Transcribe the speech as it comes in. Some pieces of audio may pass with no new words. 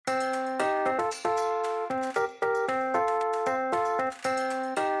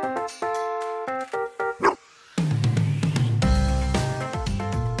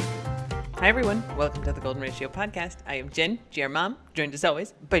Hi, everyone. Welcome to the Golden Ratio Podcast. I am Jen, GR Mom, joined as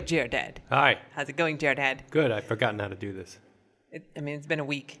always by GR Dad. Hi. How's it going, GR Dad? Good. I've forgotten how to do this. It's been a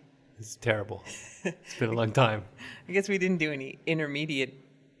week. It's terrible. It's been a long time. I guess we didn't do any intermediate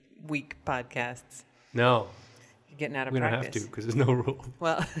week podcasts. No. You're getting out of we practice. don't have to because there's no rule.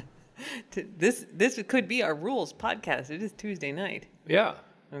 Well, this could be our rules podcast. It is Tuesday night. Yeah.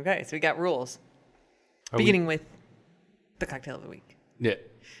 Okay, so we got rules. Beginning with the cocktail of the week. Yeah.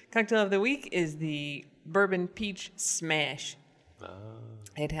 Cocktail of the week is the Bourbon Peach Smash.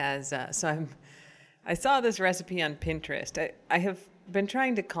 It has, I saw this recipe on Pinterest. I have been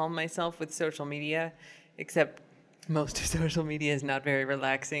trying to calm myself with social media, except most of social media is not very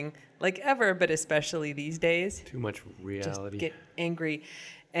relaxing, like ever, but especially these days. Too much reality. Just get angry.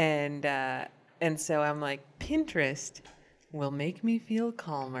 And so I'm like, Pinterest will make me feel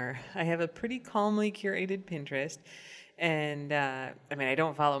calmer. I have a pretty calmly curated Pinterest. And, I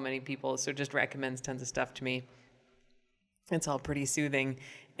don't follow many people, so it just recommends tons of stuff to me. It's all pretty soothing.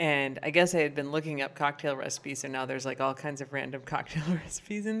 And I guess I had been looking up cocktail recipes, so now there's like all kinds of random cocktail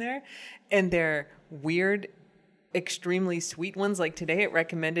recipes in there. And they're weird, extremely sweet ones. Like today it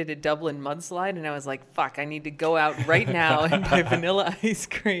recommended a Dublin mudslide, and I was like, fuck, I need to go out right now and buy vanilla ice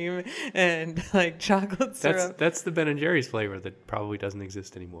cream and like chocolate syrup. That's the Ben & Jerry's flavor that probably doesn't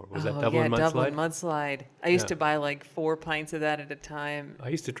exist anymore. Was that Dublin mudslide? Dublin mudslide. I used to buy like 4 pints of that at a time. I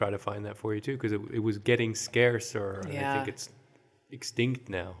used to try to find that for you too because it was getting scarcer. And I think it's extinct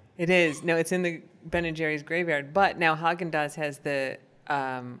now. It is. No, it's in the Ben & Jerry's graveyard. But now Haagen-Dazs has the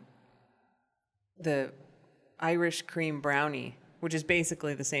Irish cream brownie, which is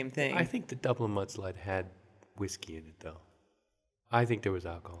basically the same thing. I think the Dublin mudslide had whiskey in it, though. I think there was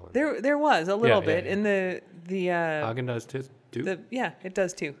alcohol in it. There was a little bit in the Haagen-Dazs too. It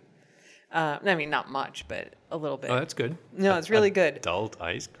does too. Not much, but a little bit. Oh, that's good. No, it's really good. Adult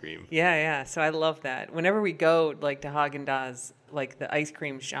ice cream. Yeah. So I love that. Whenever we go like to Haagen-Dazs, like the ice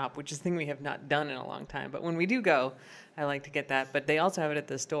cream shop, which is a thing we have not done in a long time, but when we do go, I like to get that. But they also have it at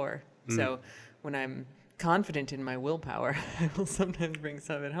the store. So when I'm confident in my willpower, I will sometimes bring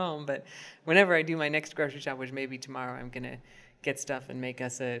some at home. But whenever I do my next grocery shop, which may be tomorrow, I'm gonna get stuff and make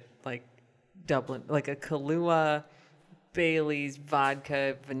us a Dublin, like a Kahlua, Bailey's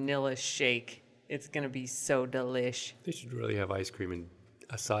vodka vanilla shake. It's gonna be so delish. They should really have ice cream in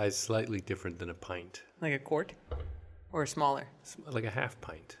a size slightly different than a pint. Like a quart or smaller. Like a half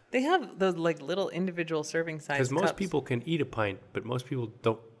pint. They have those like little individual serving size cups. Because most people can eat a pint, but most people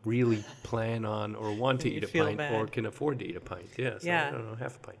don't really plan on or want to eat a pint or can afford to eat a pint. I don't know,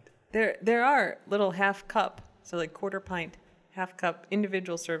 half a pint. There are little half cup, so like quarter pint, half cup,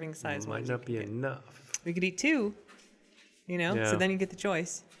 individual serving size Might ones. not be enough. We could eat 2, so then you get the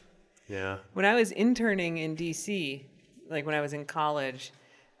choice. Yeah. When I was interning in D.C., like when I was in college,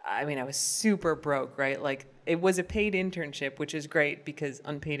 I was super broke, right? Like it was a paid internship, which is great because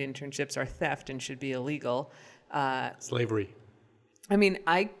unpaid internships are theft and should be illegal. Slavery.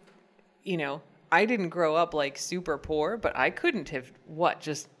 I didn't grow up like super poor, but I couldn't have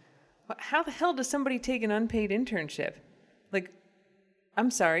how the hell does somebody take an unpaid internship? Like,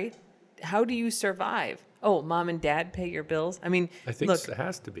 I'm sorry, how do you survive? Oh, mom and dad pay your bills? I think look, it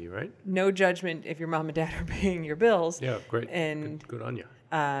has to be, right? No judgment if your mom and dad are paying your bills. Yeah, great. And good on you.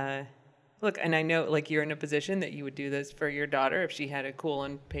 Look, and I know like you're in a position that you would do this for your daughter if she had a cool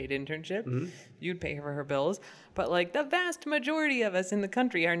unpaid internship. Mm-hmm. You'd pay her for her bills. But like the vast majority of us in the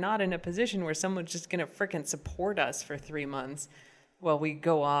country are not in a position where someone's just going to frickin' support us for 3 months while we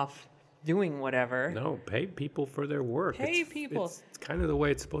go off doing whatever. No, pay people for their work. It's kind of the way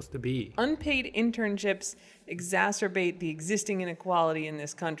it's supposed to be. Unpaid internships exacerbate the existing inequality in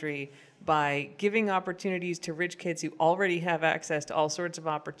this country by giving opportunities to rich kids who already have access to all sorts of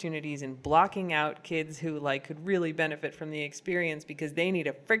opportunities and blocking out kids who could really benefit from the experience because they need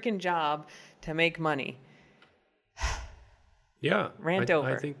a freaking job to make money. Yeah. Rant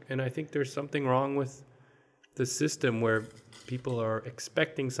over. I think there's something wrong with the system where people are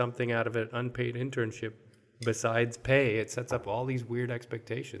expecting something out of an unpaid internship besides pay. It sets up all these weird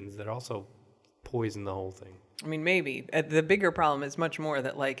expectations that also poison the whole thing. Maybe. The bigger problem is much more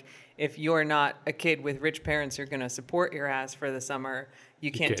that, if you're not a kid with rich parents who are going to support your ass for the summer,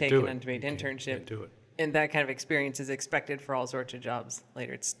 you can't take an unpaid internship. You can't do it. And that kind of experience is expected for all sorts of jobs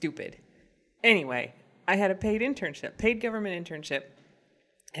later. It's stupid. Anyway, I had a paid government internship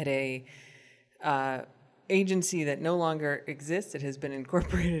at a agency that no longer exists. It has been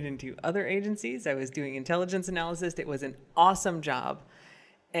incorporated into other agencies. I was doing intelligence analysis. It was an awesome job.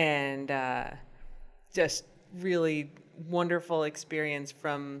 And just really wonderful experience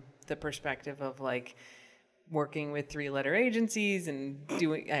from the perspective of working with 3-letter agencies and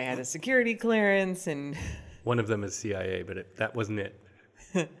I had a security clearance and One of them is CIA, but that wasn't it.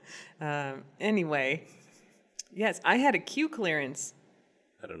 anyway, yes, I had a Q clearance.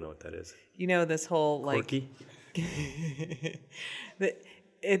 I don't know what that is. You know, this whole like Quirky?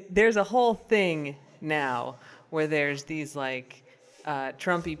 there's a whole thing now where there's these like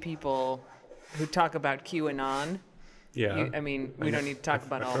Trumpy people who talk about QAnon. Yeah. We don't need to talk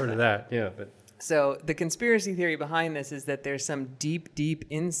about all I've heard of of that. that, yeah, but So the conspiracy theory behind this is that there's some deep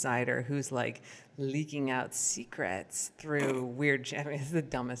insider who's like leaking out secrets through weird. It's the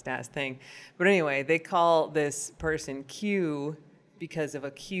dumbest ass thing. But anyway, they call this person Q because of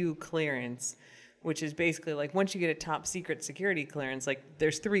a Q clearance, which is basically like once you get a top secret security clearance, like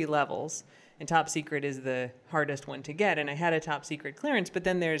there's 3 levels. And top secret is the hardest one to get. And I had a top secret clearance, but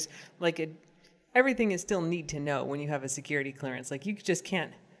then there's like everything is still need to know when you have a security clearance. Like you just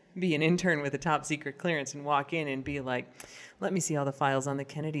can't be an intern with a top secret clearance and walk in and be like, let me see all the files on the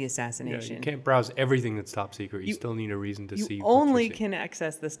Kennedy assassination. yeah, you can't browse everything that's top secret. You still need a reason to see. You what only you're seeing. can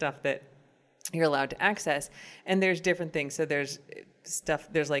access the stuff that you're allowed to access. And there's different things. So there's stuff,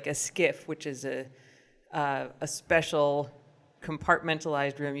 there's like a SCIF, which is a special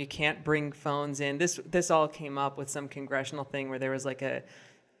compartmentalized room. You can't bring phones in. This all came up with some congressional thing where there was like a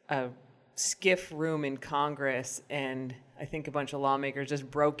SCIF room in Congress, and I think a bunch of lawmakers just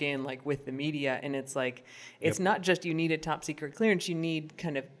broke in like with the media, and it's like it's not just you need a top secret clearance, you need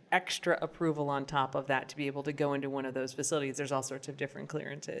kind of extra approval on top of that to be able to go into one of those facilities. There's all sorts of different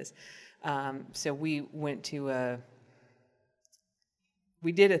clearances. So we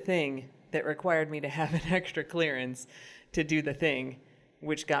did a thing that required me to have an extra clearance to do the thing,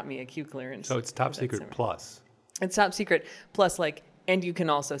 which got me a Q clearance. So it's top secret plus. It's top secret plus like, and you can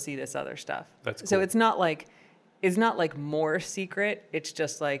also see this other stuff. That's cool. So it's not like more secret. It's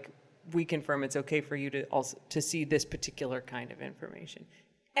just like we confirm it's okay for you to see this particular kind of information.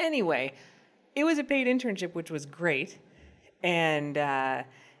 Anyway, it was a paid internship, which was great, and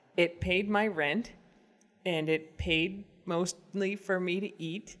it paid my rent, and it paid mostly for me to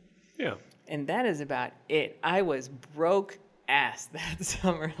eat. Yeah. And that is about it. I was broke ass that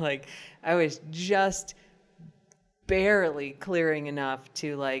summer. Like I was just barely clearing enough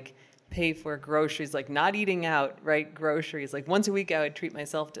to like pay for groceries, like not eating out, right? Groceries. Like once a week I would treat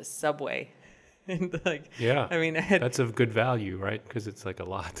myself to Subway. And like, yeah, I mean, that's of good value, right? Because it's like a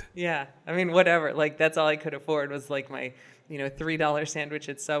lot. Yeah. I mean, whatever. Like that's all I could afford was like my, $3 sandwich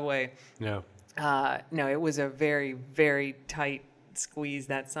at Subway. Yeah. No, it was a very, very tight squeeze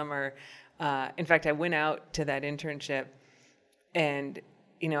that summer. In fact, I went out to that internship, and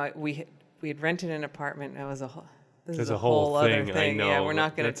we had rented an apartment. And this is a whole thing. other thing. I know. Yeah, we're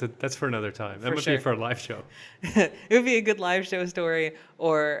not going to. That's for another time. That For must sure. be for a live show. It would be a good live show story,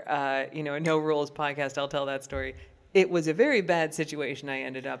 or a No Rules podcast. I'll tell that story. It was a very bad situation I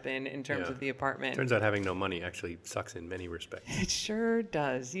ended up in terms of the apartment. Turns out having no money actually sucks in many respects. It sure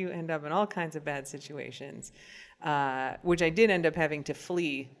does. You end up in all kinds of bad situations, which I did end up having to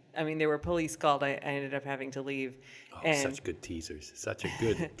flee. I mean, there were police called. I ended up having to leave. Oh, such good teasers. Such a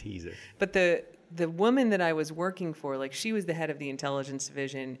good teaser. But the woman that I was working for, like she was the head of the intelligence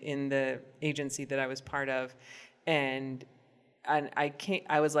division in the agency that I was part of. And I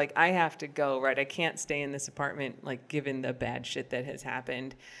was like, I have to go, right? I can't stay in this apartment, like given the bad shit that has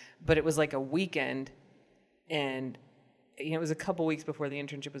happened. But it was like a weekend, and it was a couple weeks before the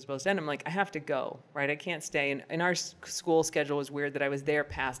internship was supposed to end. I'm like, I have to go, right? I can't stay. And our school schedule was weird that I was there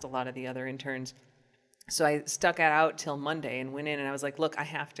past a lot of the other interns. So I stuck it out till Monday and went in, and I was like, look, I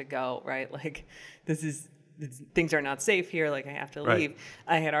have to go, right? Like things are not safe here. Like I have to leave.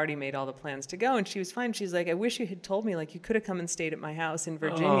 I had already made all the plans to go, and she was fine. She's like, I wish you had told me, like you could have come and stayed at my house in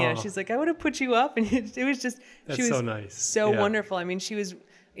Virginia. Oh. She's like, I would have put you up. And it was just, That's she was so nice. So wonderful. I mean, she was,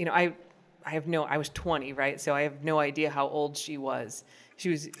 I was 20, right? So I have no idea how old she was. She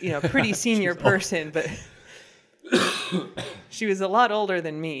was, a pretty senior person, but she was a lot older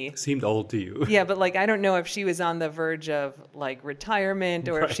than me. Seemed old to you. Yeah, but like I don't know if she was on the verge of like retirement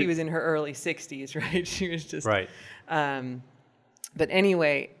or if she was in her early 60s, right? She was just right. But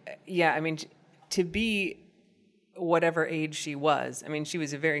anyway, yeah, I mean, to be whatever age she was, I mean, she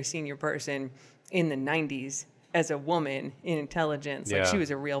was a very senior person in the 90s as a woman in intelligence. Like she was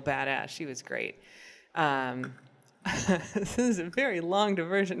a real badass. She was great. This is a very long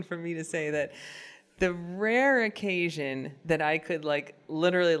diversion for me to say that the rare occasion that I could like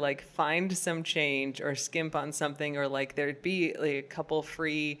literally like find some change or skimp on something, or like there'd be like a couple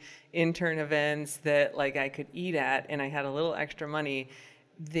free intern events that like I could eat at and I had a little extra money,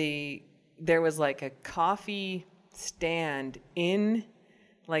 there was like a coffee stand in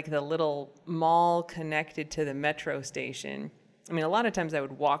like the little mall connected to the metro station. I mean, a lot of times I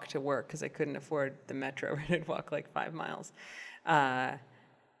would walk to work because I couldn't afford the metro. I'd walk like 5 miles. That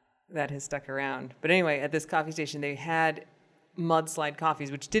has stuck around. But anyway, at this coffee station, they had mudslide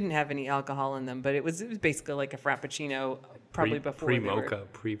coffees, which didn't have any alcohol in them, but it was basically like a Frappuccino, probably before pre-mocha,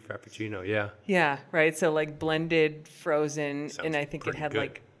 pre-Frappuccino, yeah. Yeah, right. So like blended, frozen, Sounds and I think it had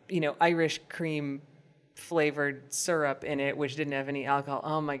good. like, Irish cream flavored syrup in it, which didn't have any alcohol.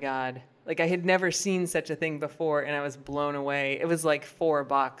 Oh my God. Like I had never seen such a thing before and I was blown away. It was like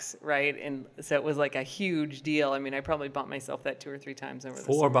 $4, right? And so it was like a huge deal. I mean, I probably bought myself that 2 or 3 times over the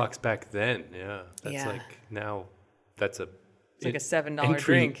summer. $4 back then, yeah. That's like now that's it's like a $7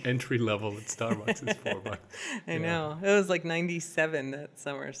 drink. Entry level at Starbucks is $4. I know. It was like 97 that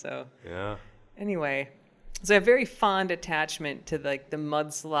summer, so. Yeah. Anyway, so I have very fond attachment to like the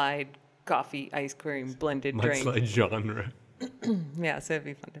mudslide coffee ice cream blended drink. Mudslide genre. Yeah, so it'd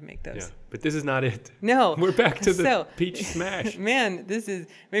be fun to make those. Yeah, but this is not it. No. We're back to the peach smash. Man,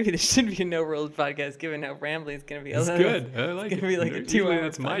 maybe this should be a no rules podcast given how rambly it's going to be. It's good. I like it. It's going to be like a 2-hour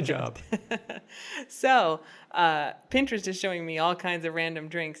That's my job. So, Pinterest is showing me all kinds of random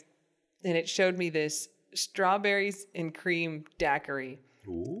drinks, and it showed me this strawberries and cream daiquiri.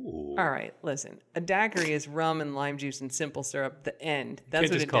 Ooh. All right, listen. A daiquiri is rum and lime juice and simple syrup, the end. That's you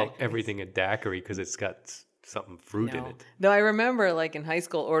can't what just a call daiquiri everything a daiquiri because it's got something fruit in it. Though I remember like in high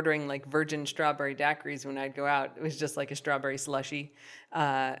school ordering like virgin strawberry daiquiris when I'd go out. It was just like a strawberry slushy.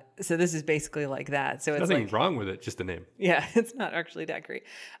 So this is basically like that. So it's nothing like, wrong with it, just a name. Yeah, it's not actually daiquiri.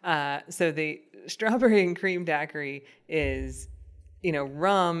 So the strawberry and cream daiquiri is,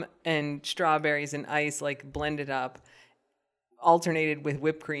 rum and strawberries and ice like blended up, alternated with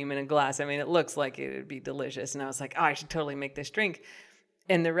whipped cream in a glass. I mean, it looks like it would be delicious. And I was like, oh, I should totally make this drink.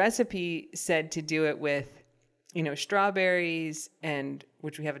 And the recipe said to do it with, strawberries, and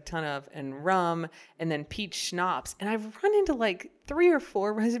which we have a ton of, and rum, and then peach schnapps. And I've run into like 3 or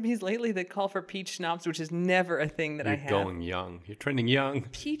 4 recipes lately that call for peach schnapps, which is never a thing that I have. You're going young. You're trending young.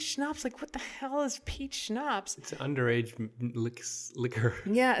 Peach schnapps? Like, what the hell is peach schnapps? It's an underage liquor.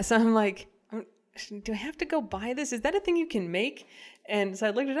 Yeah, so I'm like, do I have to go buy this? Is that a thing you can make? And so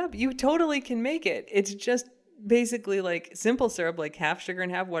I looked it up. You totally can make it. It's just basically like simple syrup, like half sugar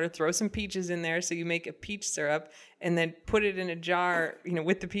and half water. Throw some peaches in there, so you make a peach syrup, and then put it in a jar,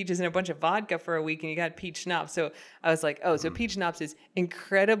 with the peaches and a bunch of vodka for a week, and you got peach schnapps. So I was like, oh, so peach schnapps is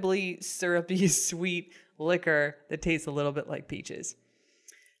incredibly syrupy, sweet liquor that tastes a little bit like peaches.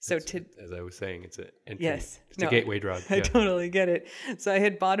 So as I was saying, it's a gateway drug. I totally get it. So I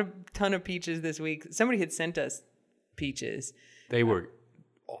had bought a ton of peaches this week. Somebody had sent us peaches. They were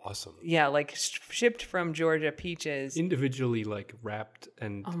awesome. Yeah, like shipped from Georgia peaches. Individually like wrapped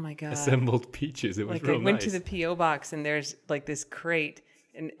and oh my God. assembled peaches. It was like real I went nice. to the P.O. box and there's like this crate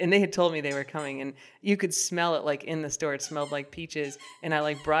and they had told me they were coming and you could smell it like in the store. It smelled like peaches. And I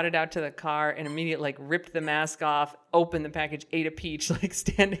like brought it out to the car and immediately like ripped the mask off, opened the package, ate a peach, like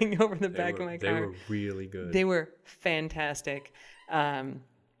standing over the back of my car. They were really good. They were fantastic.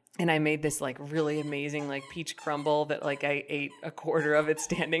 And I made this like really amazing like peach crumble that like I ate a quarter of it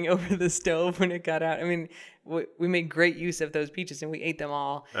standing over the stove when it got out. I mean, we made great use of those peaches and we ate them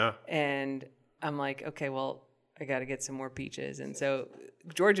all. Yeah. And I'm like, okay, well, I got to get some more peaches. And so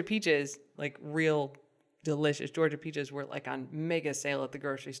Georgia peaches, like real delicious Georgia peaches, were like on mega sale at the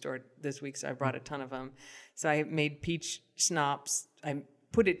grocery store this week. So I brought a ton of them. So I made peach schnapps. I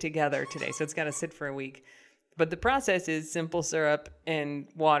put it together today. So it's got to sit for a week. But the process is simple syrup and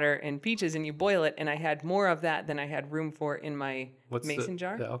water and peaches, and you boil it. And I had more of that than I had room for in my mason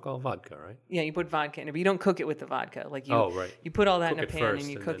jar. The alcohol vodka, right? Yeah, you put vodka in it, but you don't cook it with the vodka. Like you, right. You put all that cook in a pan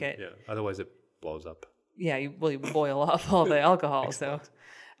and you cook then, it. Yeah, otherwise it blows up. Yeah, you boil off all the alcohol. So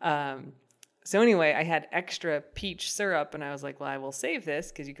anyway, I had extra peach syrup, and I was like, well, I will save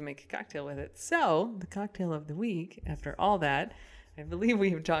this because you can make a cocktail with it. So the cocktail of the week, after all that. I believe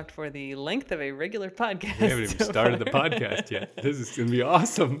we have talked for the length of a regular podcast. We haven't even started the podcast yet. This is going to be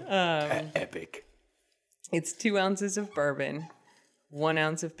awesome. Epic. It's 2 ounces of bourbon, 1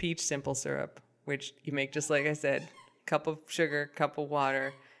 ounce of peach simple syrup, which you make just like I said, cup of sugar, cup of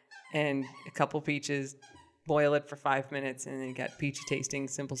water, and a couple peaches. Boil it for 5 minutes, and then you got peachy tasting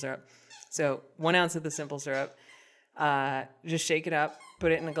simple syrup. So 1 ounce of the simple syrup. Just shake it up,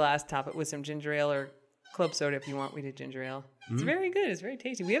 put it in a glass, top it with some ginger ale or club soda if you want. We did ginger ale. It's very good. It's very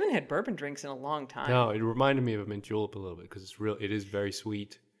tasty. We haven't had bourbon drinks in a long time. No, it reminded me of a mint julep a little bit because it is very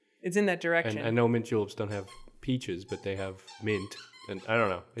sweet. It's in that direction. And I know mint juleps don't have peaches, but they have mint. And I don't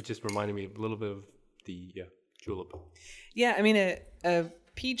know. It just reminded me a little bit of the julep. Yeah, I mean, a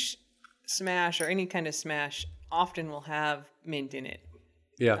peach smash or any kind of smash often will have mint in it.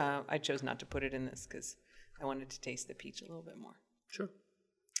 Yeah. I chose not to put it in this because I wanted to taste the peach a little bit more. Sure.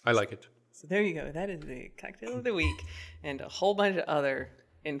 I like it. So there you go. That is the cocktail of the week and a whole bunch of other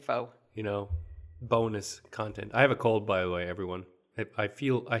info. You know, bonus content. I have a cold, by the way, everyone. I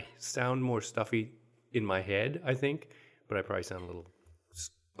feel I sound more stuffy in my head, I think, but I probably sound a little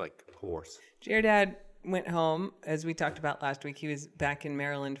like hoarse. Your dad went home, as we talked about last week. He was back in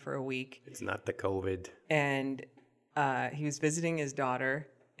Maryland for a week. It's not the COVID. And he was visiting his daughter,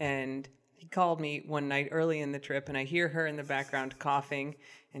 and he called me one night early in the trip, and I hear her in the background coughing,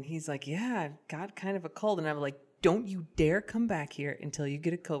 and he's like, yeah, I've got kind of a cold. And I'm like, don't you dare come back here until you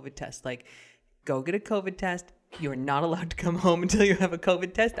get a COVID test. Like, go get a COVID test. You're not allowed to come home until you have a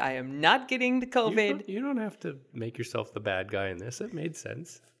COVID test. I am not getting the COVID. You don't have to make yourself the bad guy in this. It made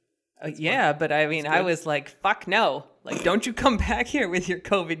sense. Yeah, but I mean, I was like, fuck no. Like, don't you come back here with your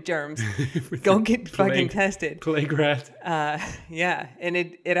COVID germs. Go get fucking tested. Plague rat. Yeah, and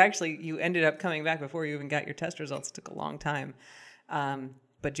it actually, you ended up coming back before you even got your test results. It took a long time.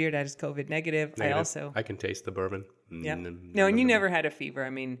 But your dad is COVID negative. I can taste the bourbon. Yeah. No, and you never had a fever. I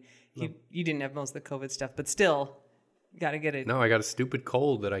mean, you didn't have most of the COVID stuff, but still, you got to get it. No, I got a stupid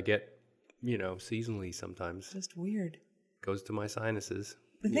cold that I get, seasonally sometimes. Just weird. Goes to my sinuses.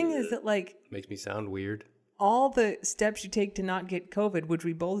 The thing is that, like... Makes me sound weird. All the steps you take to not get COVID, which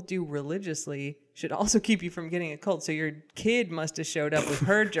we both do religiously, should also keep you from getting a cold. So your kid must have showed up with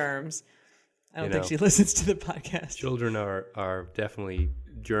her germs. I don't think she listens to the podcast. Children are definitely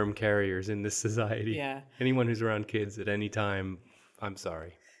germ carriers in this society. Yeah. Anyone who's around kids at any time, I'm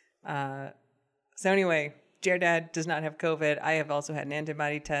sorry. So anyway, Jared Dad does not have COVID. I have also had an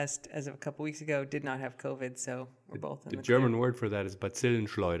antibody test as of a couple weeks ago. Did not have COVID, so we're both in the German word for that is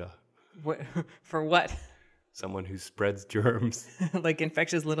Bazillenschleuder. For what? Someone who spreads germs. Like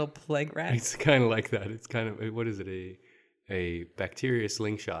infectious little plague rat? It's kind of like that. It's kind of, what is it, a bacteria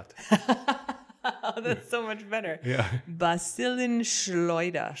slingshot. Oh, that's so much better. Yeah.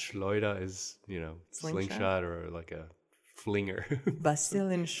 Bazillenschleuder. Schleuder is, slingshot or like a flinger.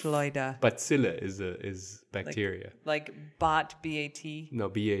 Bazillenschleuder. Bacilla is bacteria. Like bat, B-A-T? No,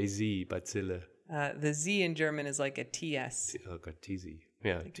 B-A-Z, bacilla. The Z in German is like a T-S. Like a T-Z.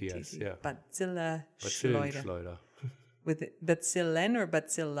 Yeah, like T-S, yeah. Bazillenschleuder. With Bazillen or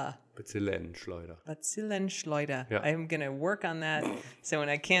Bazilla? Bazillenschleuder. Bazillenschleuder. Yeah. I'm going to work on that. So when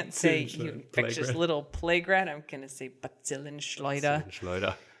I can't say you infectious little plague rat, I'm going to say Bazillenschleuder.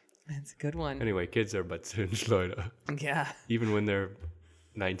 Bazillenschleuder. That's a good one. Anyway, kids are Bazillenschleuder. Yeah. Even when they're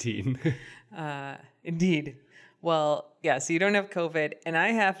 19. Indeed. Well, yeah, so you don't have COVID. And I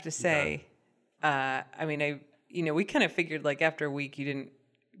have to say, we kind of figured like after a week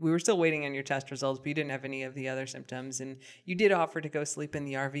we were still waiting on your test results, but you didn't have any of the other symptoms. And you did offer to go sleep in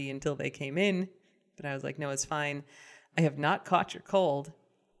the RV until they came in. But I was like, no, it's fine. I have not caught your cold.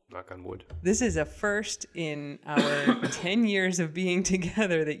 Knock on wood. This is a first in our 10 years of being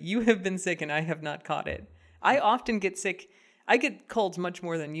together that you have been sick and I have not caught it. I often get sick. I get colds much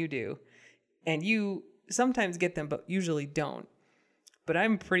more than you do. And you sometimes get them, but usually don't. But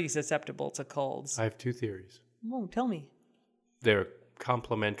I'm pretty susceptible to colds. I have two theories. Oh, tell me. They're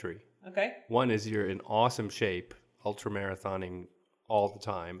complementary. Okay. One is you're in awesome shape, ultra-marathoning all the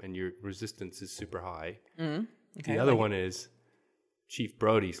time, and your resistance is super high. Okay, the other one is Chief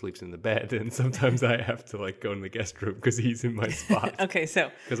Brody sleeps in the bed, and sometimes I have to go in the guest room because he's in my spot. Okay, so...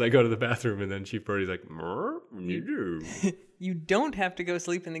 Because I go to the bathroom, and then Chief Brody's like, you do. You don't have to go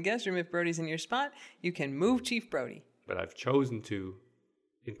sleep in the guest room if Brody's in your spot. You can move Chief Brody. But I've chosen to...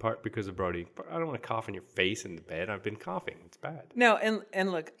 in part because of Brody. I don't want to cough in your face in the bed. I've been coughing. It's bad. No,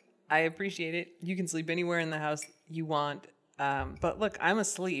 and look, I appreciate it. You can sleep anywhere in the house you want. But look, I'm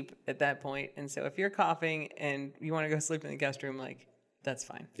asleep at that point. And so if you're coughing and you want to go sleep in the guest room, that's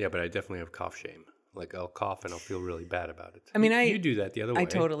fine. Yeah, but I definitely have cough shame. I'll cough and I'll feel really bad about it. I mean, you do that the other way. I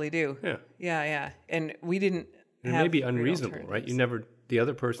totally do. Yeah. Yeah. And we didn't It may be unreasonable, right? The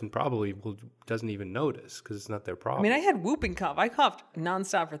other person probably doesn't even notice because it's not their problem. I mean, I had whooping cough. I coughed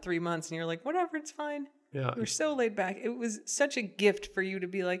nonstop for 3 months, and you're like, whatever, it's fine. Yeah. You're so laid back. It was such a gift for you to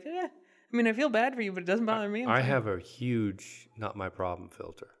be like, I mean, I feel bad for you, but it doesn't bother me. I have a huge not my problem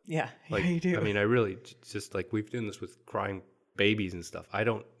filter. Yeah, you do. I mean, I really just we've done this with crying babies and stuff. I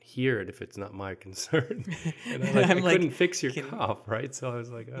don't hear it if it's not my concern. And I couldn't fix your cough, right? So I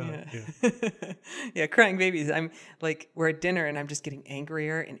was like, yeah, crying babies. I'm we're at dinner and I'm just getting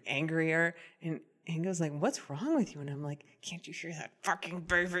angrier and angrier. And And goes like, "What's wrong with you?" And I'm like, "Can't you hear that fucking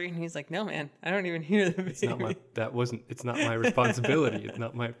baby?" And he's like, "No, man, I don't even hear the baby." It's not my responsibility. It's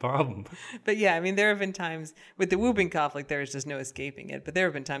not my problem. But yeah, I mean, there have been times with the whooping cough, like there's just no escaping it. But there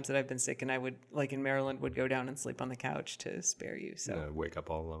have been times that I've been sick and I would, like in Maryland, would go down and sleep on the couch to spare you. So Wake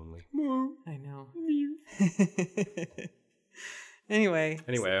up all lonely. I know. Anyway,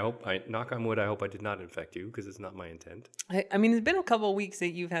 knock on wood, I hope I did not infect you because it's not my intent. I mean, it's been a couple of weeks that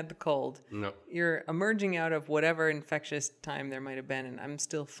you've had the cold. No. You're emerging out of whatever infectious time there might have been, and I'm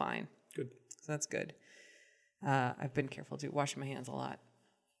still fine. Good. So that's good. I've been careful too, washing my hands a lot.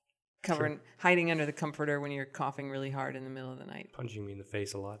 Hiding under the comforter when you're coughing really hard in the middle of the night. Punching me in the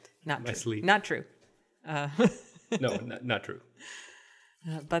face a lot. Not my true. sleep. Not true. No, not true.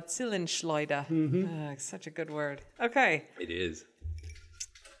 Bazillenschleuder. Such a good word. Okay. It is.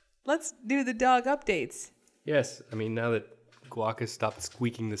 Let's do the dog updates. Yes, I mean, now that Guac has stopped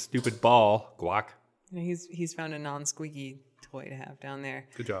squeaking the stupid ball, Guac. He's found a non-squeaky toy to have down there.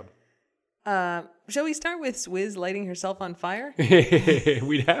 Good job. Shall we start with Swizz lighting herself on fire?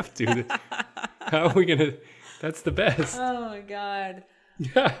 We'd have to. How are we going to... That's the best. Oh, my God.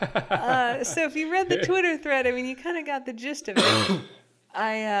 So if you read the Twitter thread, I mean, you kind of got the gist of it.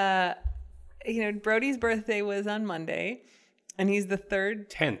 Brody's birthday was on Monday. And he's the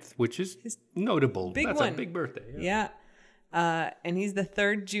 10th, which is notable. That's a big birthday. Yeah. And he's the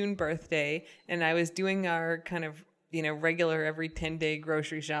 3rd June birthday. And I was doing our kind of, regular every 10-day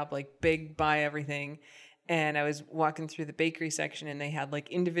grocery shop, like big buy everything. And I was walking through the bakery section and they had like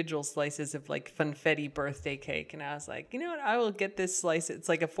individual slices of like funfetti birthday cake. And I was like, you know what? I will get this slice. It's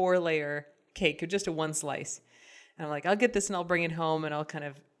like a 4-layer cake, or just a 1 slice. And I'm like, I'll get this and I'll bring it home and I'll kind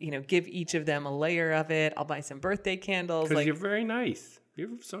of, give each of them a layer of it. I'll buy some birthday candles. Because you're very nice.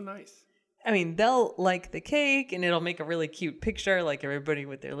 You're so nice. I mean, they'll like the cake and it'll make a really cute picture, like everybody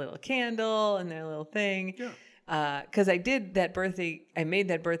with their little candle and their little thing. Yeah. Because I made that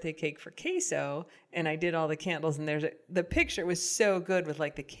birthday cake for Queso and I did all the candles and the picture was so good with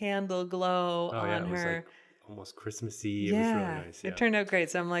like the candle glow on her. It was like almost Christmassy. It was really nice. Yeah. It turned out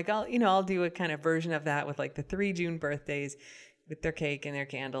great. So I'm like, I'll do a kind of version of that with like the 3 June birthdays with their cake and their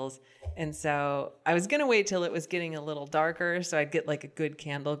candles. And so I was going to wait till it was getting a little darker so I'd get like a good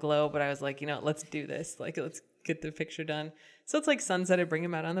candle glow. But I was like, let's do this. Like, let's get the picture done. So it's like sunset. I bring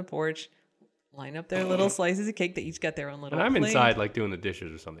them out on the porch, line up their little slices of cake. They each got their own little And I'm plate. inside like doing the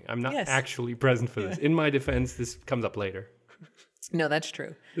dishes or something. I'm not actually present for this. In my defense, this comes up later. No, that's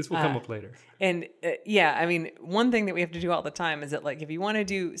true. This will come up later. And I mean, one thing that we have to do all the time is that like, if you want to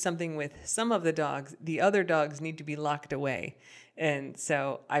do something with some of the dogs, the other dogs need to be locked away. And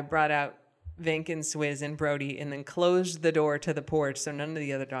so I brought out Vink and Swizz and Brody and then closed the door to the porch so none of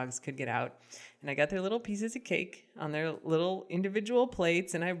the other dogs could get out. And I got their little pieces of cake on their little individual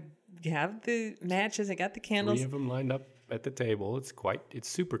plates and I have the matches. I got the candles. 3 of them lined up at the table. It's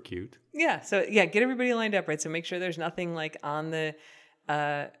super cute. Yeah. So get everybody lined up, right? So make sure there's nothing like on the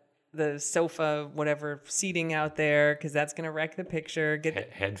sofa, whatever seating out there, because that's going to wreck the picture.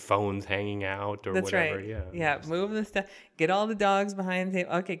 Get headphones hanging out or that's whatever. Right. Yeah. Move the stuff. Get all the dogs behind the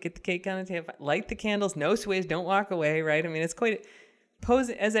table. Okay. Get the cake on the table. Light the candles. No Swizz. Don't walk away. Right. I mean, it's quite pose.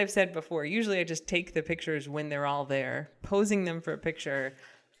 As I've said before, usually I just take the pictures when they're all there. Posing them for a picture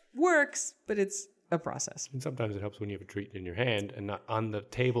works, but it's a process. And sometimes it helps when you have a treat in your hand and not on the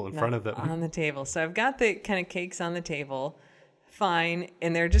table in front of them. On the table. So I've got the kind of cakes on the table. Fine.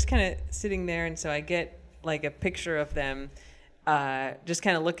 And they're just kind of sitting there. And so I get like a picture of them just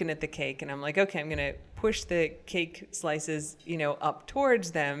kind of looking at the cake. And I'm like, okay, I'm going to push the cake slices, up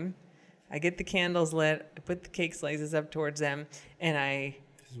towards them. I get the candles lit. I put the cake slices up towards them. And I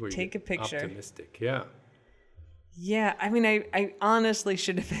take a picture. Optimistic, yeah. Yeah, I mean, I honestly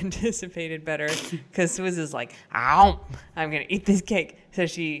should have anticipated better because Swizz is like, ow, I'm going to eat this cake. So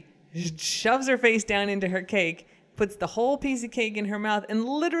she shoves her face down into her cake, puts the whole piece of cake in her mouth, and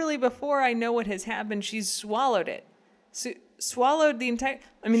literally before I know what has happened, she's swallowed it. So, swallowed the entire...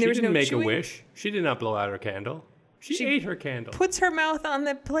 I mean, there was no chewing. She didn't make a wish. She did not blow out her candle. She ate her candle. Puts her mouth on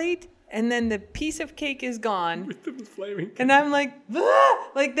the plate, and then the piece of cake is gone. With the flaming candle. And I'm like, ah!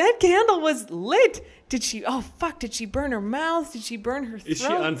 Like that candle was lit. Did she burn her mouth? Did she burn her throat? Is she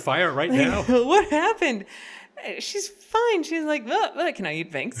on fire right now? What happened? She's fine. She's like, can I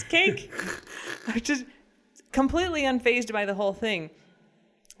eat Vink's cake? I'm just completely unfazed by the whole thing.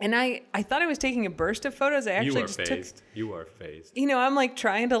 And I thought I was taking a burst of photos. I actually You are phased. I'm like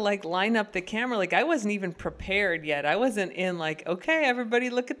trying to like line up the camera. Like I wasn't even prepared yet. I wasn't in like, okay, everybody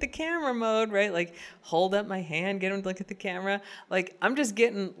look at the camera mode, right? Like hold up my hand, get them to look at the camera. Like I'm just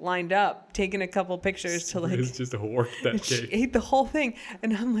getting lined up, taking a couple pictures to like. It's just a hork that She cake. ate the whole thing.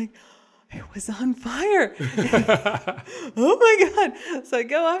 And I'm like, it was on fire. Oh my God. So I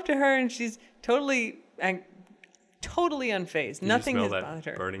go up to her and she's totally unfazed. Nothing has bothered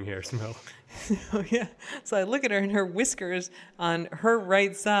her. Burning hair smell. So, yeah. So I look at her and her whiskers on her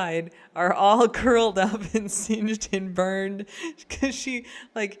right side are all curled up and singed and burned because she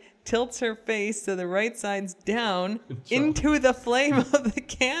like tilts her face so the right side's down into the flame of the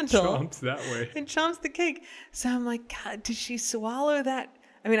candle. Chomps that way. And chomps the cake. So I'm like, God, did she swallow that?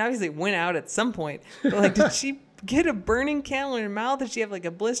 I mean, obviously it went out at some point, but like, did she get a burning candle in her mouth? Did she have like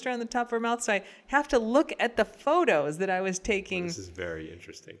a blister on the top of her mouth? So I have to look at the photos that I was taking. This is very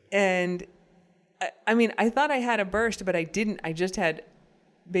interesting. And I mean, I thought I had a burst, but I didn't. I just had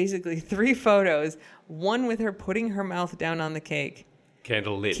basically 3 photos. One with her putting her mouth down on the cake.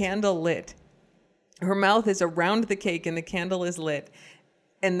 Candle lit. Candle lit. Her mouth is around the cake and the candle is lit.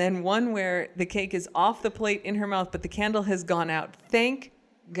 And then one where the cake is off the plate in her mouth, but the candle has gone out. Thank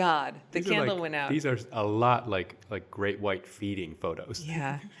God the candle went out. These are a lot like great white feeding photos.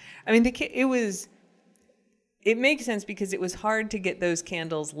 Yeah. I mean, it makes sense because it was hard to get those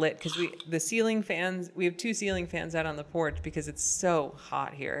candles lit because we have 2 ceiling fans out on the porch because it's so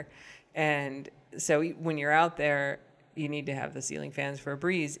hot here. And so when you're out there, you need to have the ceiling fans for a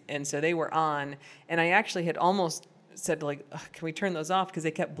breeze. And so they were on. And I actually had almost said, like, can we turn those off? Because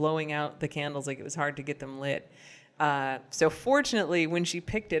they kept blowing out the candles. Like, it was hard to get them lit. So fortunately, when she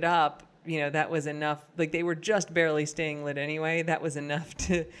picked it up, that was enough. Like, they were just barely staying lit anyway. That was enough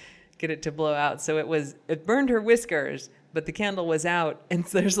to get it to blow out. So it burned her whiskers, but the candle was out. And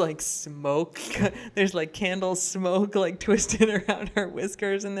so there's like smoke. There's like candle smoke like twisted around her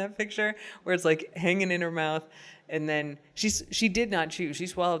whiskers in that picture where it's like hanging in her mouth. And then she did not chew. She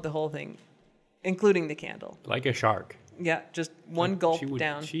swallowed the whole thing, including the candle. Like a shark. Yeah, just one gulp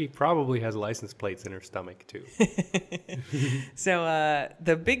down. She probably has license plates in her stomach, too. So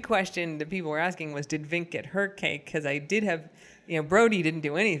the big question that people were asking was, did Vink get her cake? Because I did have, Brody didn't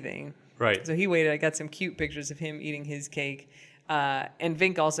do anything. Right. So he waited. I got some cute pictures of him eating his cake. And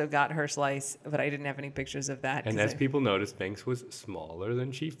Vink also got her slice, but I didn't have any pictures of that. And as people noticed, Vink's was smaller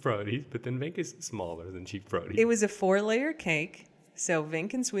than Chief Brody's, but then Vink is smaller than Chief Brody. It was a 4-layer cake. So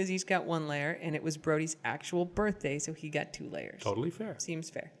Vink and Swizz each got 1 layer, and it was Brody's actual birthday, so he got 2 layers. Totally fair. Seems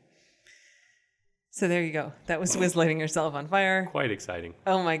fair. So there you go. That was Swizz lighting herself on fire. Quite exciting.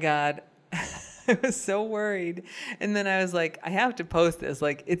 Oh my God. I was so worried. And then I was like, I have to post this.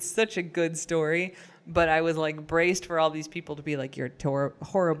 Like, it's such a good story. But I was like braced for all these people to be like, you're a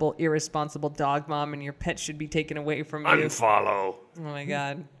horrible, irresponsible dog mom, and your pet should be taken away from you. Unfollow. Oh my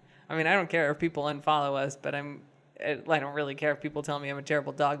God. I mean, I don't care if people unfollow us, but I don't really care if people tell me I'm a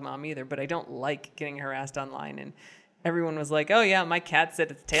terrible dog mom either, but I don't like getting harassed online. And everyone was like, oh yeah, my cat set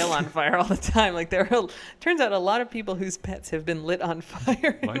its tail on fire all the time. Like, turns out a lot of people whose pets have been lit on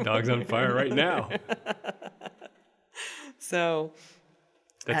fire. My dog's on fire right now. So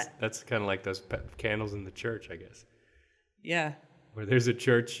that's kind of like those candles in the church, I guess. Yeah. Where there's a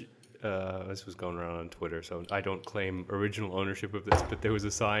church, this was going around on Twitter, so I don't claim original ownership of this, but there was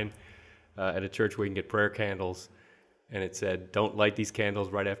a sign at a church where you can get prayer candles, and it said, don't light these candles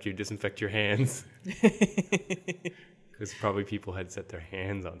right after you disinfect your hands. Because probably people had set their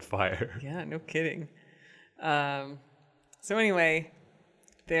hands on fire. Yeah, no kidding. So anyway,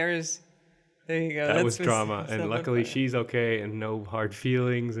 there you go. That was drama, and luckily she's okay and no hard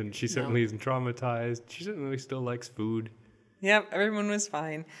feelings, and she certainly isn't traumatized. She certainly still likes food. Yep, everyone was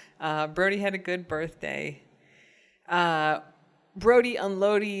fine. Brody had a good birthday. Brody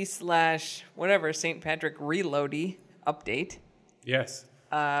unloady / whatever, St. Patrick reloady update. Yes.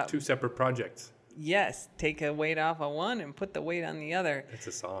 2 separate projects. Yes, take a weight off of one and put the weight on the other. That's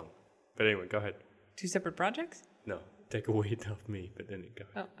a song. But anyway, go ahead. 2 separate projects? No, take a weight off me, but then go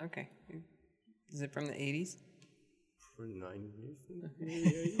ahead. Oh, okay. Is it from the 80s? For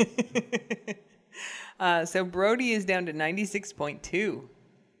 90s. So Brody is down to 96.2.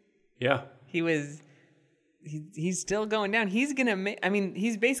 Yeah. He's still going down. He's going to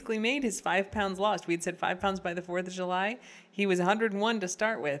he's basically made his 5 pounds lost. We had said 5 pounds by the 4th of July. He was 101 to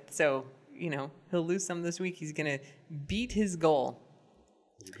start with. So, he'll lose some this week. He's going to beat his goal.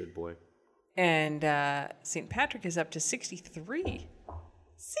 He's a good boy. And St. Patrick is up to 63.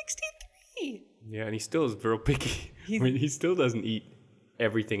 63! Yeah, and he still is real picky. He still doesn't eat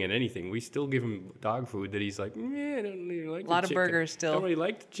everything and anything. We still give him dog food that he's like, I don't really like the chicken. A lot of burgers still. I don't really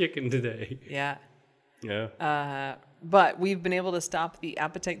like the chicken today. Yeah. Yeah. But we've been able to stop the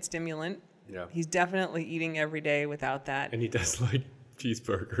appetite stimulant. Yeah. He's definitely eating every day without that. And he does like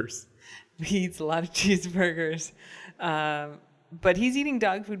cheeseburgers. He eats a lot of cheeseburgers. But he's eating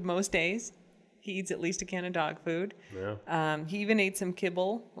dog food most days. He eats at least a can of dog food. Yeah. He even ate some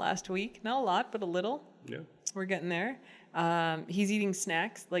kibble last week. Not a lot, but a little. Yeah. We're getting there. He's eating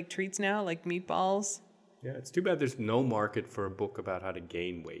snacks, like treats now, like meatballs. Yeah, it's too bad there's no market for a book about how to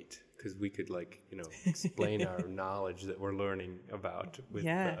gain weight, because we could, explain our knowledge that we're learning about with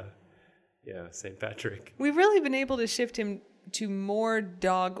St. Patrick. We've really been able to shift him to more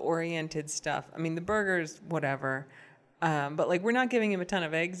dog-oriented stuff. I mean, the burgers, whatever. But, we're not giving him a ton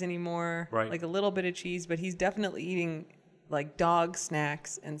of eggs anymore. Right. Like, a little bit of cheese. But he's definitely eating, dog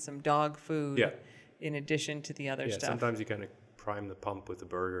snacks and some dog food in addition to the other stuff. Sometimes you kind of prime the pump with the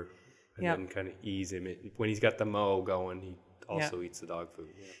burger and then kind of ease him. When he's got the mo going, he also eats the dog food.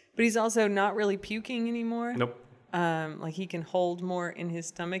 Yeah. But he's also not really puking anymore. Nope. He can hold more in his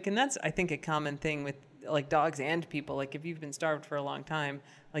stomach. And that's, I think, a common thing with, dogs and people. If you've been starved for a long time,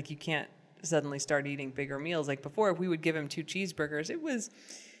 you can't suddenly start eating bigger meals. Before, if we would give him 2 cheeseburgers, it was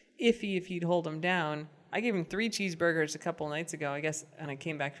iffy if you'd hold him down. I gave him 3 cheeseburgers a couple nights ago, I guess, and I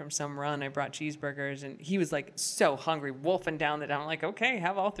came back from some run. I brought cheeseburgers, and he was, so hungry, wolfing down the down. I'm like, okay,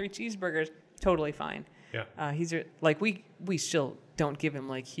 have all 3 cheeseburgers. Totally fine. Yeah. He's, we still don't give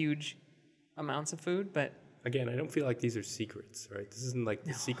him, huge amounts of food, but... Again, I don't feel like these are secrets, right? This isn't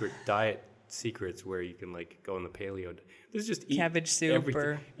the secret diet secrets where you can go on the paleo. This is just eat cabbage soup everything.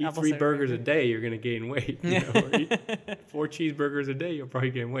 or eat 3 burgers a day, you're going to gain weight. Or eat 4 cheeseburgers a day, you'll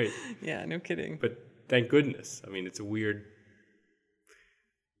probably gain weight. Yeah, no kidding. But thank goodness. I mean, it's a weird,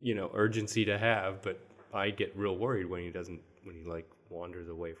 urgency to have, but I get real worried when he wanders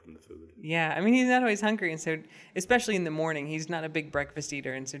away from the food. Yeah, I mean, he's not always hungry, and so, especially in the morning, he's not a big breakfast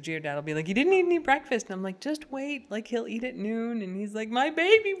eater, and so Giordad will be like, you didn't eat any breakfast, and I'm like, just wait, he'll eat at noon, and he's like, my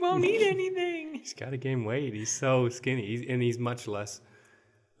baby won't eat anything. He's got to gain weight. He's so skinny, and he's much less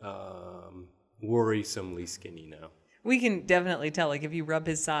worrisomely skinny now. We can definitely tell, if you rub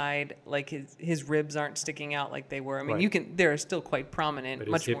his side, his ribs aren't sticking out like they were. I mean, they're still quite prominent.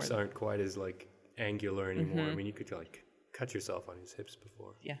 But his hips aren't quite as, angular anymore. I mean, you could, cut yourself on his hips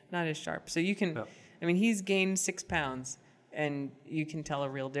before. Yeah, not as sharp. So you can, I mean, he's gained 6 pounds, and you can tell a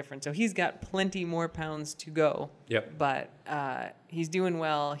real difference. So he's got plenty more pounds to go. Yep. But he's doing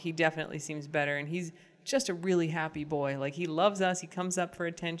well. He definitely seems better, and he's just a really happy boy. He loves us. He comes up for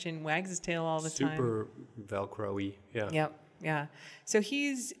attention, wags his tail all the time. Super Velcro-y. Yeah. Yep. Yeah. So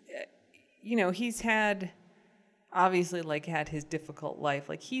he's, he's had... obviously had his difficult life.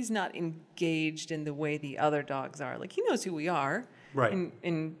 He's not engaged in the way the other dogs are. He knows who we are. Right.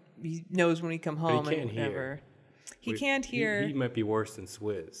 And he knows when we come home but he and can't whatever. Hear. He can't hear. He might be worse than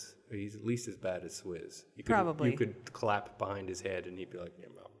Swizz. He's at least as bad as Swizz. Probably. You could clap behind his head and he'd be like, yeah,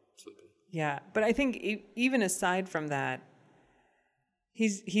 I'm sleeping. Yeah. But I think even aside from that,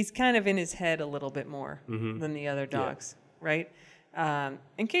 he's kind of in his head a little bit more than the other dogs. Yeah. Right?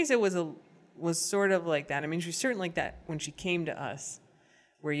 In case it was sort of like that. I mean, she was certainly like that when she came to us,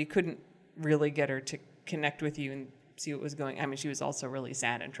 where you couldn't really get her to connect with you and see what was going on. I mean, she was also really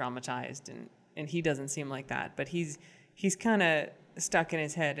sad and traumatized, and he doesn't seem like that. But he's kind of stuck in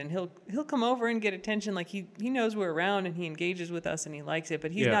his head, and he'll come over and get attention. He knows we're around, and he engages with us, and he likes it.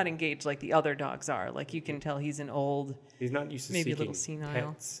 But he's not engaged like the other dogs are. You can tell he's an old, he's not used to maybe seeking a little senile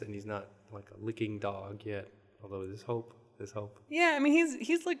pets, and he's not a licking dog yet. Although there's hope. Yeah, I mean,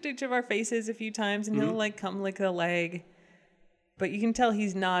 he's licked each of our faces a few times, and he'll come lick a leg. But you can tell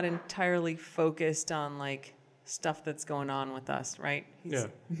he's not entirely focused on stuff that's going on with us, right?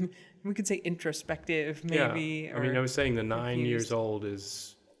 We could say introspective, maybe. Yeah. I mean, I was saying the 9 years old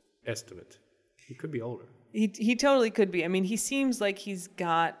is estimate. He could be older. He totally could be. I mean, he seems like he's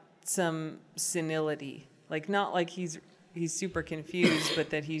got some senility. Not he's super confused,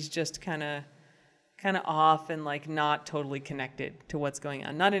 but that he's just kind of off and not totally connected to what's going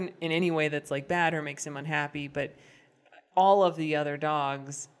on. Not in any way that's bad or makes him unhappy, but all of the other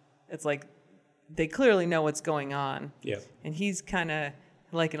dogs, it's they clearly know what's going on. Yeah. And he's kind of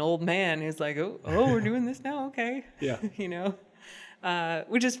like an old man who's oh, we're doing this now, okay. Yeah.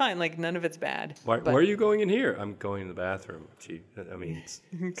 Which is fine. None of it's bad. Where are you going in here? I'm going to the bathroom.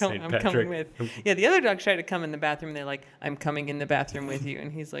 I'm coming with. Yeah, the other dogs try to come in the bathroom. They're like, I'm coming in the bathroom with you.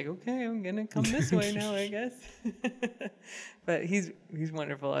 And he's like, okay, I'm going to come this way now, I guess. But he's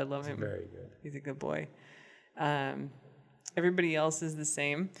wonderful. I love him. Very good. He's a good boy. Everybody else is the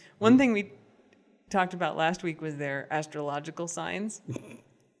same. One thing we talked about last week was their astrological signs.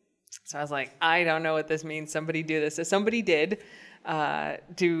 So I was like, I don't know what this means. Somebody do this. So somebody did. Sort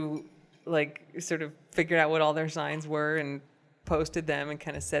of figured out what all their signs were and posted them and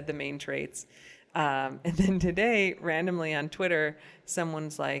kind of said the main traits. And then today, randomly on Twitter,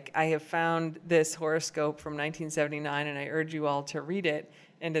 someone's like, I have found this horoscope from 1979 and I urge you all to read it.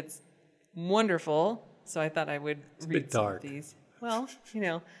 And it's wonderful. So I thought I would It's a read bit some dark. of these. Well,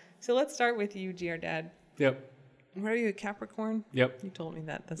 So let's start with you, GR Dad. Yep. What are you, a Capricorn? Yep. You told me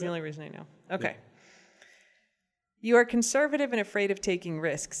that. That's the only reason I know. Okay. You are conservative and afraid of taking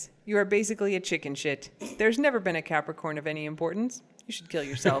risks. You are basically a chicken shit. There's never been a Capricorn of any importance. You should kill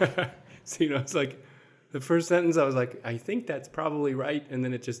yourself. So, it's like the first sentence, I was like, I think that's probably right. And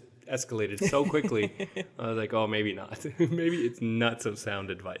then it just escalated so quickly. I was like, oh, maybe not. Maybe it's not so sound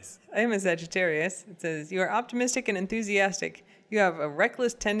advice. I am a Sagittarius. It says, you are optimistic and enthusiastic. You have a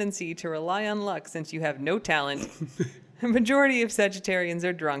reckless tendency to rely on luck since you have no talent. A majority of Sagittarians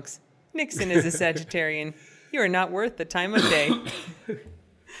are drunks. Nixon is a Sagittarian. You are not worth the time of day.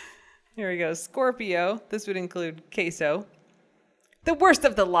 Here we go. Scorpio. This would include queso. The worst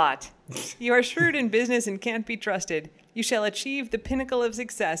of the lot. You are shrewd in business and can't be trusted. You shall achieve the pinnacle of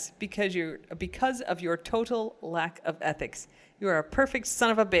success because of your total lack of ethics. You are a perfect son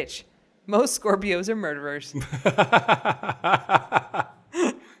of a bitch. Most Scorpios are murderers.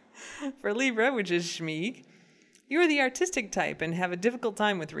 For Libra, which is Shmeeg, you are the artistic type and have a difficult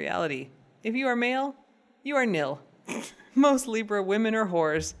time with reality. If you are male, you are nil. Most Libra women are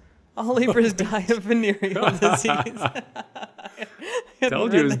whores. All Libras die of venereal disease.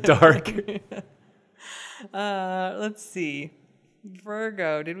 Told you it was dark. Let's see.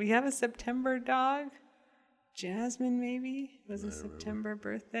 Virgo. Did we have a September dog? Jasmine, maybe? Was a September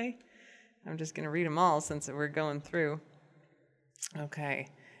birthday? I'm just going to read them all since we're going through. Okay.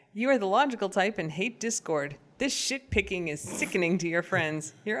 You are the logical type and hate discord. This shit picking is sickening to your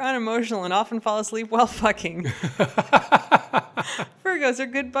friends. You're unemotional and often fall asleep while fucking. Virgos are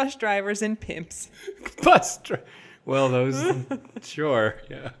good bus drivers and pimps. Well, those, sure,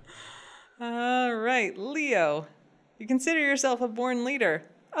 yeah. All right, Leo. You consider yourself a born leader.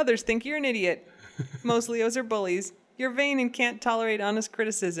 Others think you're an idiot. Most Leos are bullies. You're vain and can't tolerate honest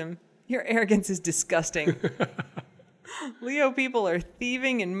criticism. Your arrogance is disgusting. Leo people are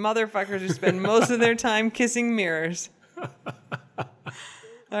thieving and motherfuckers who spend most of their time kissing mirrors. All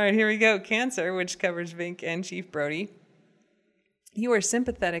right, here we go. Cancer, which covers Vink and Chief Brody. You are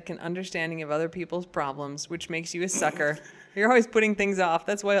sympathetic and understanding of other people's problems, which makes you a sucker. You're always putting things off.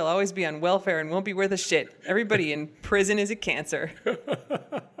 That's why you'll always be on welfare and won't be worth a shit. Everybody in prison is a Cancer.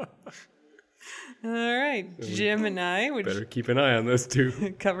 All right, Gemini, which Better keep an eye on those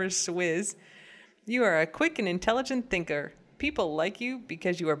two. covers Swizz. You are a quick and intelligent thinker. People like you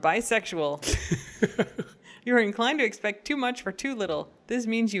because you are bisexual. You are inclined to expect too much for too little. This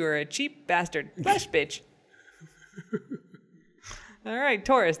means you are a cheap bastard. Flesh bitch. All right,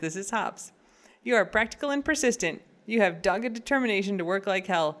 Taurus, this is Hops. You are practical and persistent. You have dogged determination to work like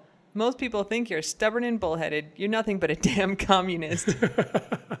hell. Most people think you're stubborn and bullheaded. You're nothing but a damn communist.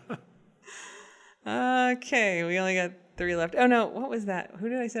 Okay, we only got 3 left. Oh, no, what was that? Who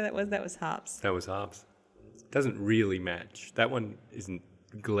did I say that was? That was Hops. That was Hobbs. Doesn't really match. That one isn't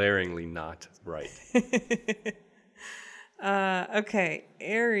glaringly not right. Okay,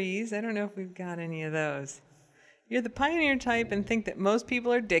 Aries. I don't know if we've got any of those. You're the pioneer type and think that most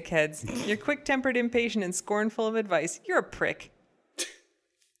people are dickheads. You're quick-tempered, impatient, and scornful of advice. You're a prick.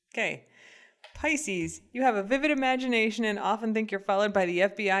 Okay. Pisces, you have a vivid imagination and often think you're followed by the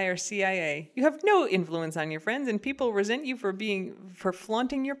FBI or CIA. You have no influence on your friends and people resent you for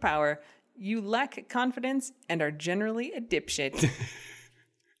flaunting your power. You lack confidence and are generally a dipshit.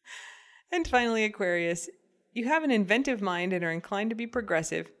 And finally, Aquarius, you have an inventive mind and are inclined to be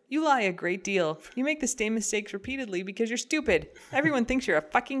progressive. You lie a great deal. You make the same mistakes repeatedly because you're stupid. Everyone thinks you're a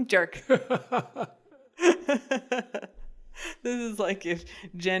fucking jerk. This is like if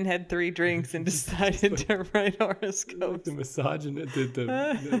Jen had 3 drinks and decided to write horoscopes. The misogynist. It's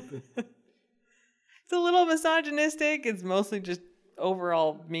a little misogynistic. It's mostly just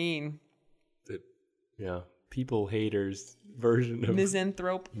overall mean. Yeah, people haters version of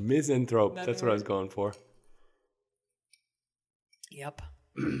Misanthrope. Misanthrope. Another That's what I was word. going for. Yep.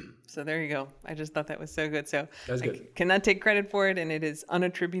 So there you go. I just thought that was so good. So That's I good. cannot take credit for it, and it is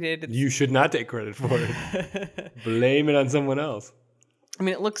unattributed. You should not take credit for it. Blame it on someone else. I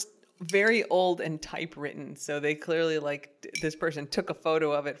mean, it looks very old and typewritten, so they clearly this person took a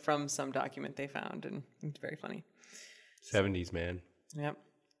photo of it from some document they found, and it's very funny. 70s, man. Yep.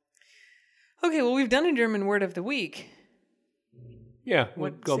 Okay, well, we've done a German word of the week. Yeah,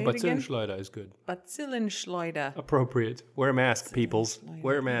 What, go say it again? Bazillenschleuder is good. Bazillenschleuder. Appropriate. Wear a mask, peoples.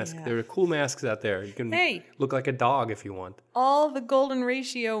 Wear a mask. Yeah. There are cool masks out there. You can Hey! look like a dog if you want. All the Golden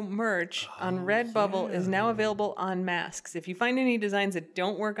Ratio merch on Redbubble is now available on masks. If you find any designs that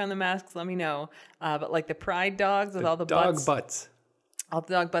don't work on the masks, let me know. But like the pride dogs with all the dog butts. All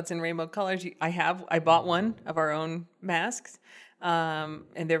the dog butts in rainbow colors. I bought one of our own masks. And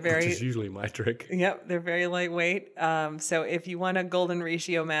they're very... Which is usually my trick. Yep, they're very lightweight. So if you want a golden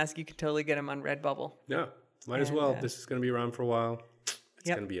ratio mask, you can totally get them on Redbubble. Yeah, might as well. This is going to be around for a while. It's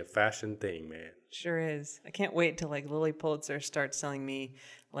going to be a fashion thing, man. Sure is. I can't wait till like Lily Pulitzer starts selling me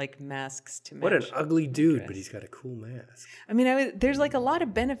like masks to match. What an ugly dude, but he's got a cool mask. I mean, there's like a lot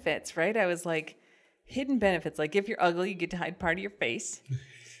of benefits, right? I was like, hidden benefits. Like if you're ugly, you get to hide part of your face.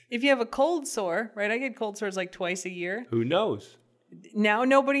 If you have a cold sore, right? I get cold sores like twice a year. Who knows? Now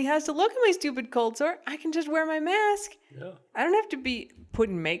nobody has to look at my stupid cold sore. I can just wear my mask. Yeah. I don't have to be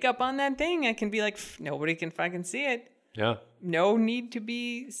putting makeup on that thing. I can be like, nobody can fucking see it. Yeah. No need to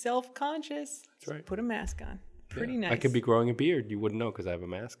be self-conscious. That's right. Put a mask on. Pretty nice. I could be growing a beard. You wouldn't know because I have a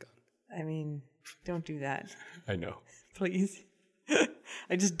mask on. I mean, don't do that. I know. Please.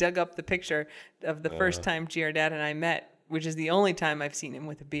 I just dug up the picture of the first time Giardad and I met, which is the only time I've seen him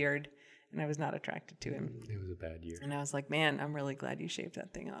with a beard. And I was not attracted to him. It was a bad year. And I was like, man, I'm really glad you shaved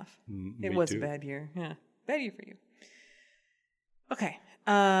that thing off. It Me was too. a bad year. Yeah. Bad year for you. Okay.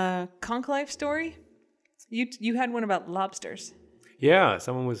 Conch life story. You had one about lobsters. Yeah,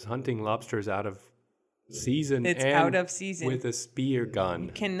 someone was hunting lobsters out of season. It's and out of season. with a spear gun.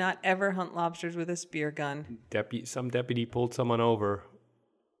 Cannot ever hunt lobsters with a spear gun. Some deputy pulled someone over.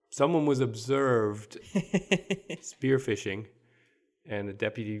 Someone was observed spearfishing, and the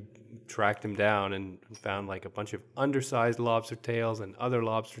deputy tracked him down and found like a bunch of undersized lobster tails and other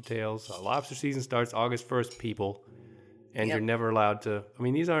lobster tails. Lobster season starts August 1st, people, and you're never allowed to. I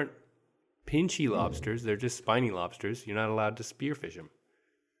mean, these aren't pinchy lobsters; they're just spiny lobsters. You're not allowed to spearfish them.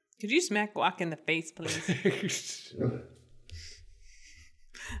 Could you smack Guac in the face, please?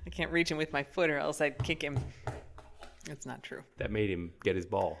 I can't reach him with my foot or else I'd kick him. That's not true. That made him get his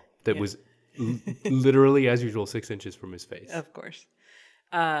ball. That was literally, as usual, 6 inches from his face. Of course.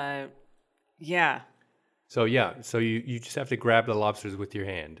 Yeah. So you just have to grab the lobsters with your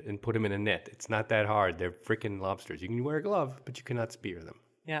hand and put them in a net. It's not that hard. They're freaking lobsters. You can wear a glove, but you cannot spear them.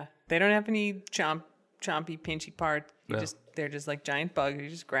 Yeah. They don't have any chompy, pinchy parts. They're just like giant bugs. You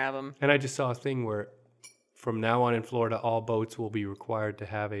just grab them. And I just saw a thing where from now on in Florida, all boats will be required to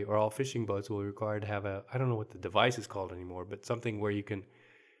have or all fishing boats will be required to have I don't know what the device is called anymore, but something where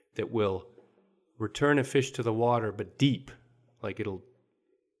that will return a fish to the water, but deep. Like it'll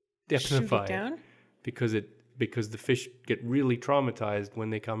depthify Shoot it down? Because the fish get really traumatized when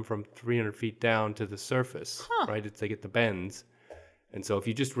they come from 300 feet down to the surface, right? They get the bends. And so if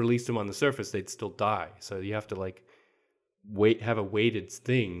you just release them on the surface, they'd still die. So you have to have a weighted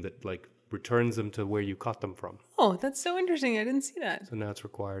thing that returns them to where you caught them from. Oh, that's so interesting. I didn't see that. So now it's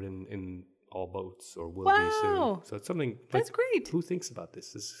required in all boats or will Wow. be soon. So it's something. That's great. Who thinks about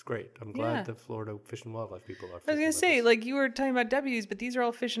this? This is great. I'm glad the Florida Fish and Wildlife people are. I was going to say, you were talking about deputies, but these are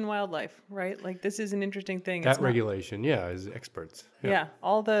all fish and wildlife, right? This is an interesting thing. That regulation, is experts. Yeah.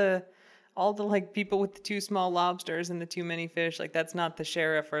 All the people with the too small lobsters and the too many fish, that's not the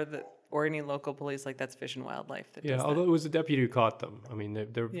sheriff or any local police. That's Fish and Wildlife. That does although it was a deputy who caught them. I mean,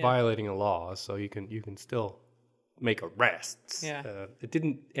 they're violating a law, so you can still make arrests. Yeah. It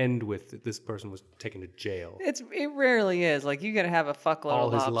didn't end with this person was taken to jail. It rarely is. You got to have a fuckload All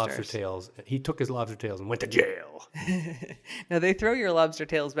of his lobsters. lobster tails. He took his lobster tails and went to jail. No, they throw your lobster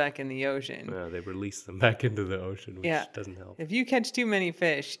tails back in the ocean. They release them back into the ocean, which doesn't help. If you catch too many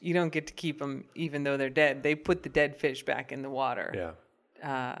fish, you don't get to keep them even though they're dead. They put the dead fish back in the water.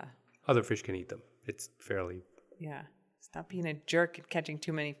 Yeah. Other fish can eat them. It's fairly... Yeah. Stop being a jerk at catching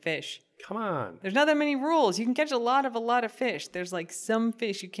too many fish. Come on. There's not that many rules. You can catch a lot of fish. There's some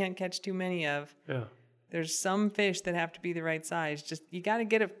fish you can't catch too many of. Yeah. There's some fish that have to be the right size. Just, you got to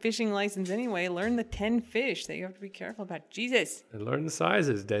get a fishing license anyway. Learn the 10 fish that you have to be careful about. Jesus. And learn the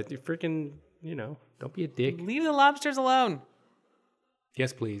sizes. That you freaking, don't be a dick. Leave the lobsters alone.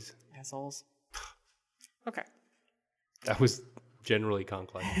 Yes, please. Assholes. Okay. That was generally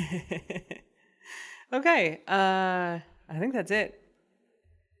conclave. Okay. I think that's it.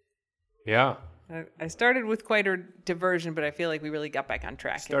 Yeah. I started with quite a diversion, but I feel like we really got back on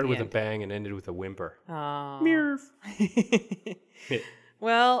track. Started with a bang and ended with a whimper. Oh. Meow.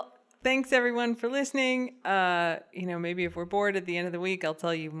 Well, thanks everyone for listening. Maybe if we're bored at the end of the week, I'll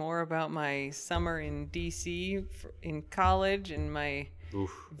tell you more about my summer in DC in college and my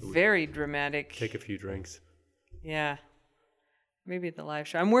very dramatic. Take a few drinks. Yeah. Maybe at the live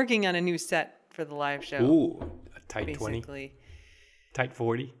show. I'm working on a new set for the live show. Ooh, a tight basically. 20? Tight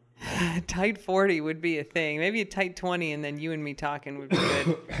 40? Tight 40 would be a thing. Maybe a tight 20 and then you and me talking would be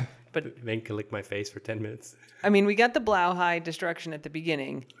good. But then can lick my face for 10 minutes. I mean, we got the Blauhigh destruction at the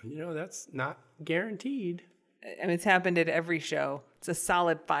beginning. That's not guaranteed. I mean, it's happened at every show. It's a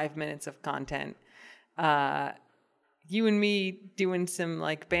solid 5 minutes of content. you and me doing some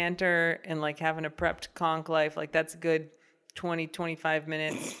like banter and like having a prepped conch life, like that's a good 20, 25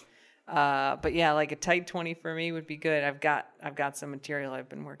 minutes. But yeah, like a tight 20 for me would be good. I've got some material I've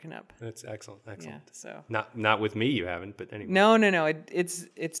been working up. That's excellent. Yeah, so Not with me, you haven't, but anyway. no.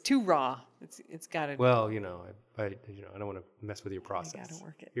 It's too raw. It's got to. Well, I don't want to mess with your process. I gotta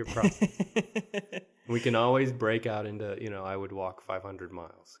work it. Your process. We can always break out into, I would walk 500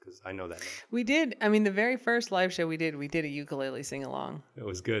 miles because I know that now. We did. I mean, the very first live show we did a ukulele sing along. It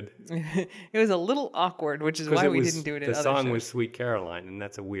was good. It was a little awkward, which is why we didn't do it at other shows. The song was Sweet Caroline, and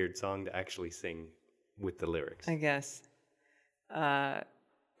that's a weird song to actually sing with the lyrics. I guess.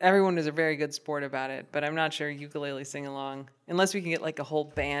 Everyone was a very good sport about it, but I'm not sure ukulele sing along, unless we can get like a whole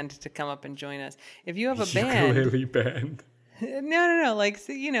band to come up and join us. If you have a band. Ukulele band. No. Like,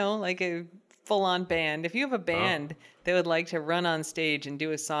 like a full-on band. If you have a band that would like to run on stage and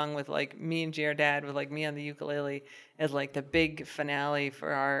do a song with like me and Dad with like me on the ukulele as like the big finale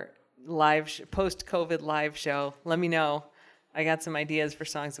for our post-COVID live show, let me know. I got some ideas for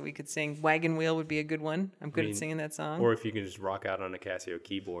songs that we could sing. Wagon Wheel would be a good one. I'm good at singing that song. Or if you can just rock out on a Casio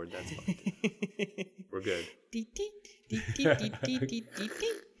keyboard, that's fine. We're good.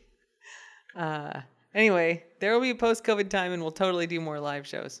 Anyway, there will be a post-COVID time, and we'll totally do more live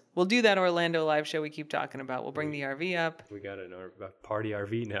shows. We'll do that Orlando live show we keep talking about. We'll bring the RV up. We got a party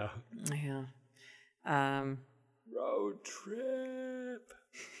RV now. Yeah. Road trip.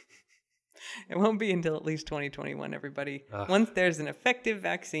 It won't be until at least 2021, everybody. Once there's an effective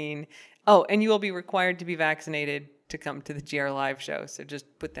vaccine. Oh, and you will be required to be vaccinated to come to the GR live show. So just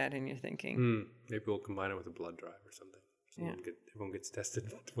put that in your thinking. Maybe we'll combine it with a blood drive or something. Everyone gets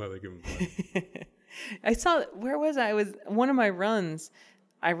tested while they give them blood. I saw, where was I? It was one of my runs.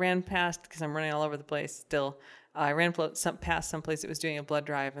 I ran past, because I'm running all over the place still. I ran past someplace that was doing a blood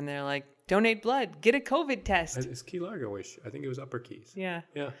drive, and they're like, donate blood, get a COVID test. It's Key Largo-ish. I think it was Upper Keys. Yeah.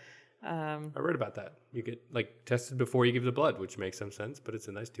 Yeah. I read about that. You get tested before you give the blood, which makes some sense, but it's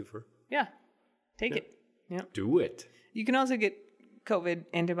a nice twofer. Yeah. Take it. Yeah. Do it. You can also get COVID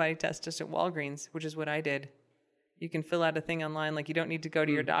antibody tests just at Walgreens, which is what I did. You can fill out a thing online. Like, you don't need to go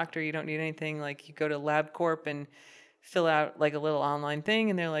to your doctor. You don't need anything. Like, you go to LabCorp and fill out like a little online thing,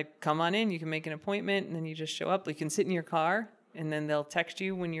 and they're like, come on in. You can make an appointment, and then you just show up. You can sit in your car, and then they'll text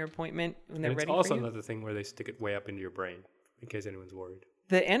you when they're ready for you. It's also another thing where they stick it way up into your brain, in case anyone's worried.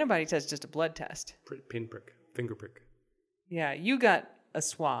 The antibody test is just a blood test. Pin prick. Finger prick. Yeah, you got a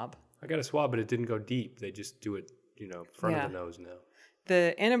swab. I got a swab, but it didn't go deep. They just do it, front of the nose now.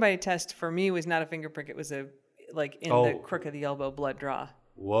 The antibody test for me was not a finger prick. It was the crook of the elbow blood draw.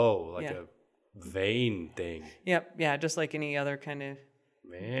 Whoa, like a vein thing. Yep, yeah, just like any other kind of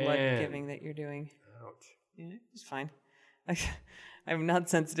blood giving that you're doing. Ouch. Yeah, it's fine. I'm not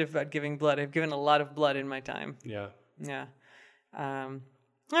sensitive about giving blood. I've given a lot of blood in my time. Yeah. Yeah.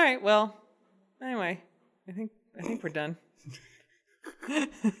 All right, well, anyway, I think we're done.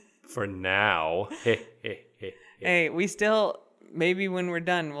 For now. Hey, we still, maybe when we're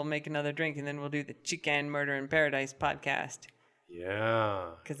done, we'll make another drink, and then we'll do the Chicken Murder in Paradise podcast. Yeah.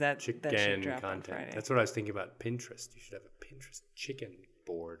 Because that should drop on Friday. That's what I was thinking about Pinterest. You should have a Pinterest chicken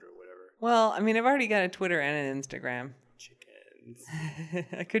board or whatever. Well, I mean, I've already got a Twitter and an Instagram. Chickens.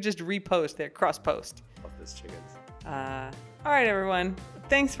 I could just repost there, cross-post. Love those chickens. All right, everyone.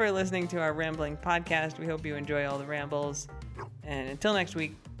 Thanks for listening to our rambling podcast. We hope you enjoy all the rambles. And until next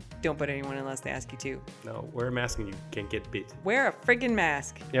week, don't put anyone unless they ask you to. No, wear a mask and you can't get bit. Wear a friggin'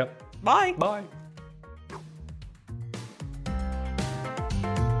 mask. Yep. Bye. Bye.